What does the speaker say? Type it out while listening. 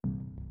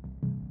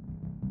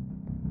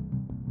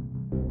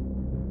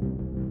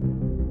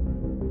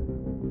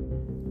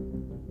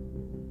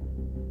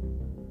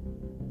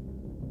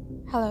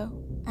Hello,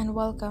 and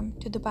welcome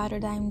to the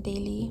Paradigm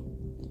Daily.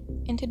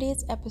 In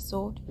today's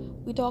episode,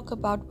 we talk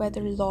about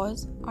whether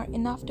laws are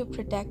enough to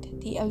protect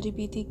the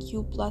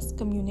LGBTQ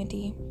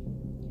community.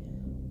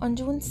 On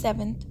June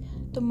 7th,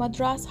 the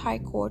Madras High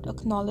Court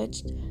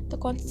acknowledged the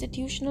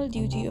constitutional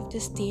duty of the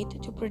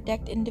state to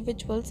protect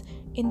individuals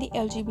in the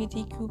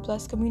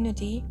LGBTQ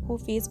community who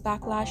face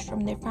backlash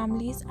from their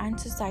families and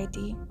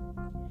society.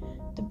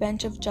 The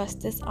bench of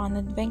Justice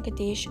Anand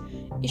Venkatesh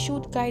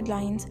issued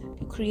guidelines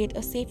to create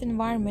a safe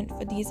environment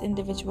for these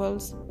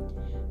individuals.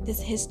 This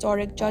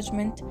historic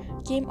judgment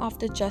came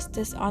after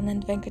Justice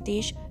Anand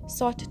Venkatesh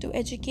sought to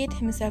educate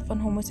himself on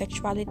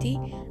homosexuality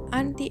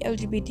and the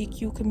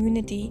LGBTQ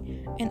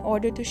community in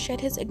order to shed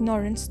his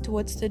ignorance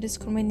towards the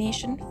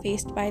discrimination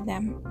faced by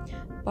them.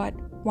 But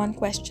one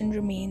question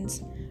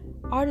remains: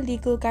 are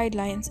legal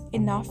guidelines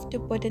enough to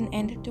put an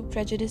end to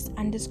prejudice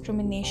and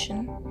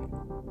discrimination?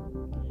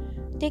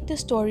 Take the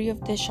story of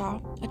Disha,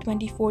 a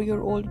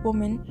 24-year-old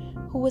woman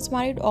who was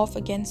married off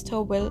against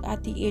her will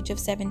at the age of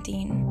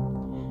 17.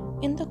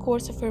 In the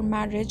course of her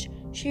marriage,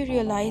 she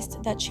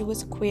realized that she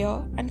was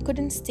queer and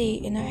couldn't stay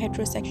in a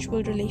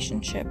heterosexual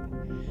relationship.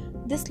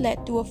 This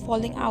led to a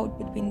falling out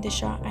between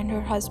Disha and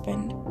her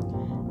husband.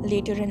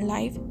 Later in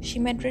life, she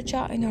met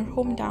Richa in her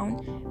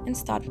hometown and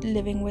started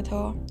living with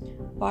her.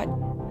 But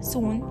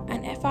soon,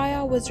 an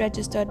FIR was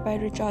registered by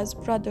Richa's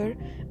brother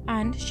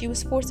and she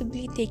was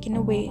forcibly taken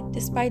away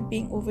despite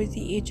being over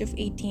the age of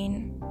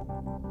 18.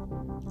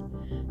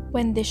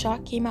 When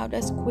Disha came out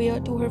as queer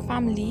to her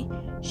family,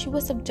 she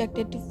was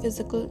subjected to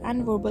physical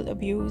and verbal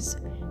abuse.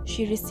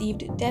 She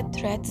received death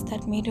threats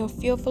that made her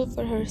fearful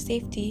for her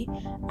safety,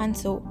 and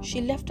so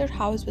she left her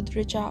house with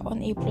Richa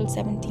on April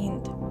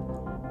 17th.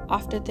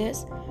 After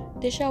this,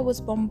 Disha was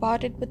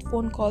bombarded with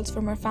phone calls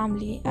from her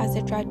family as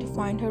they tried to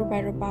find her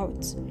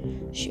whereabouts.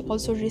 She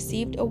also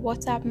received a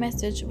WhatsApp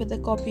message with a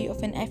copy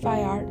of an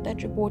FIR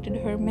that reported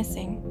her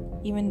missing,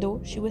 even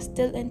though she was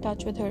still in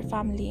touch with her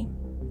family.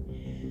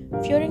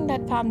 Fearing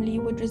that family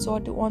would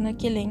resort to honor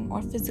killing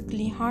or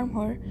physically harm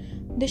her,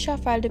 Disha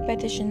filed a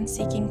petition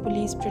seeking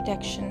police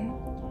protection.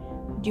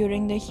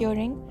 During the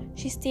hearing,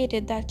 she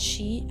stated that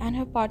she and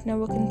her partner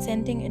were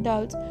consenting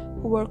adults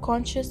who were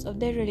conscious of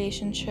their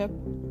relationship.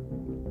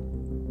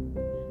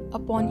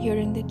 Upon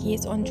hearing the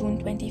case on June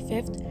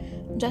 25th,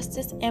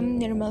 Justice M.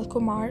 Nirmal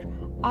Kumar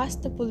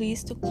asked the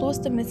police to close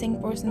the missing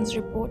persons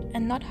report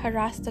and not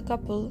harass the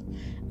couple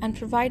and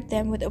provide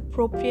them with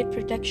appropriate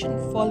protection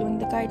following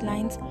the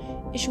guidelines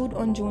issued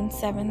on June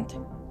 7th.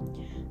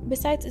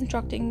 Besides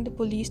instructing the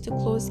police to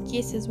close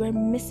cases where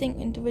missing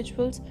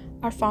individuals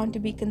are found to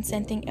be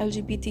consenting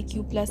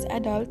LGBTQ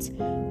adults,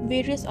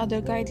 various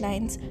other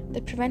guidelines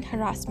that prevent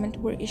harassment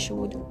were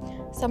issued,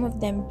 some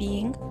of them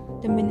being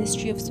the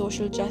Ministry of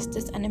Social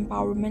Justice and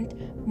Empowerment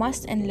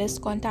must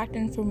enlist contact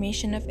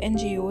information of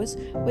NGOs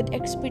with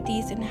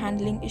expertise in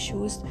handling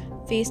issues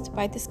faced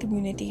by this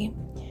community.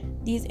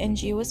 These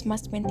NGOs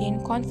must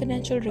maintain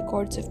confidential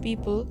records of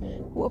people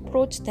who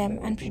approach them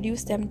and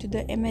produce them to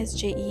the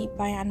MSJE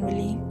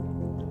biannually.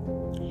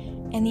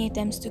 Any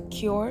attempts to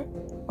cure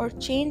or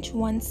change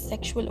one's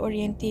sexual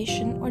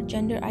orientation or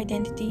gender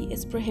identity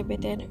is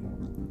prohibited.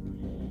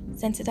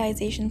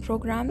 Sensitization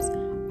programs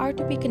are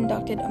to be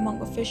conducted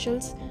among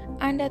officials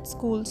and at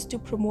schools to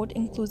promote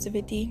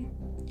inclusivity.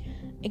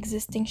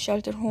 Existing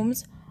shelter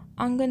homes,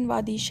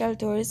 Anganwadi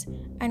shelters,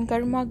 and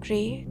Garma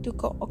Grey to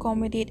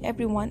accommodate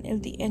everyone in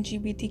the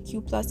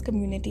LGBTQ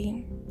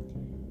community.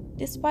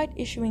 Despite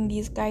issuing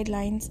these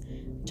guidelines,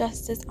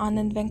 Justice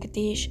Anand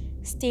Venkatesh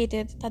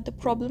stated that the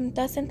problem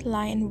doesn't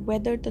lie in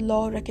whether the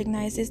law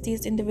recognizes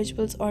these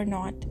individuals or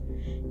not.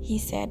 He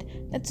said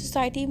that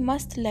society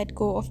must let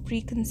go of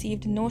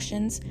preconceived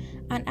notions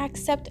and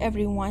accept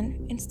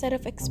everyone instead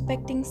of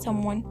expecting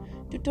someone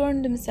to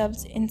turn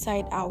themselves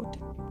inside out.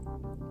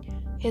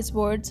 His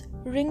words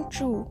ring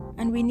true,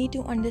 and we need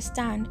to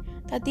understand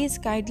that these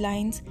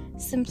guidelines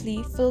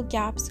simply fill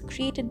gaps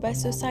created by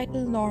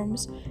societal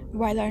norms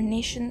while our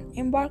nation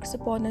embarks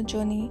upon a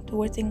journey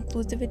towards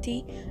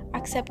inclusivity,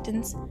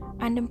 acceptance,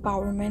 and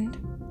empowerment.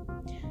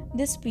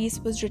 This piece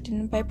was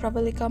written by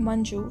Pravalika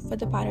Manju for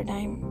The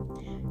Paradigm.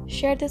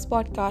 Share this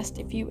podcast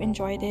if you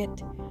enjoyed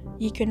it.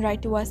 You can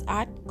write to us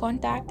at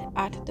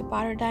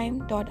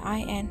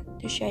contact@theparadigm.in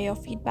to share your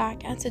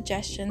feedback and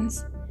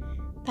suggestions.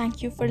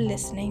 Thank you for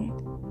listening.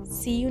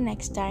 See you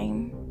next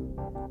time.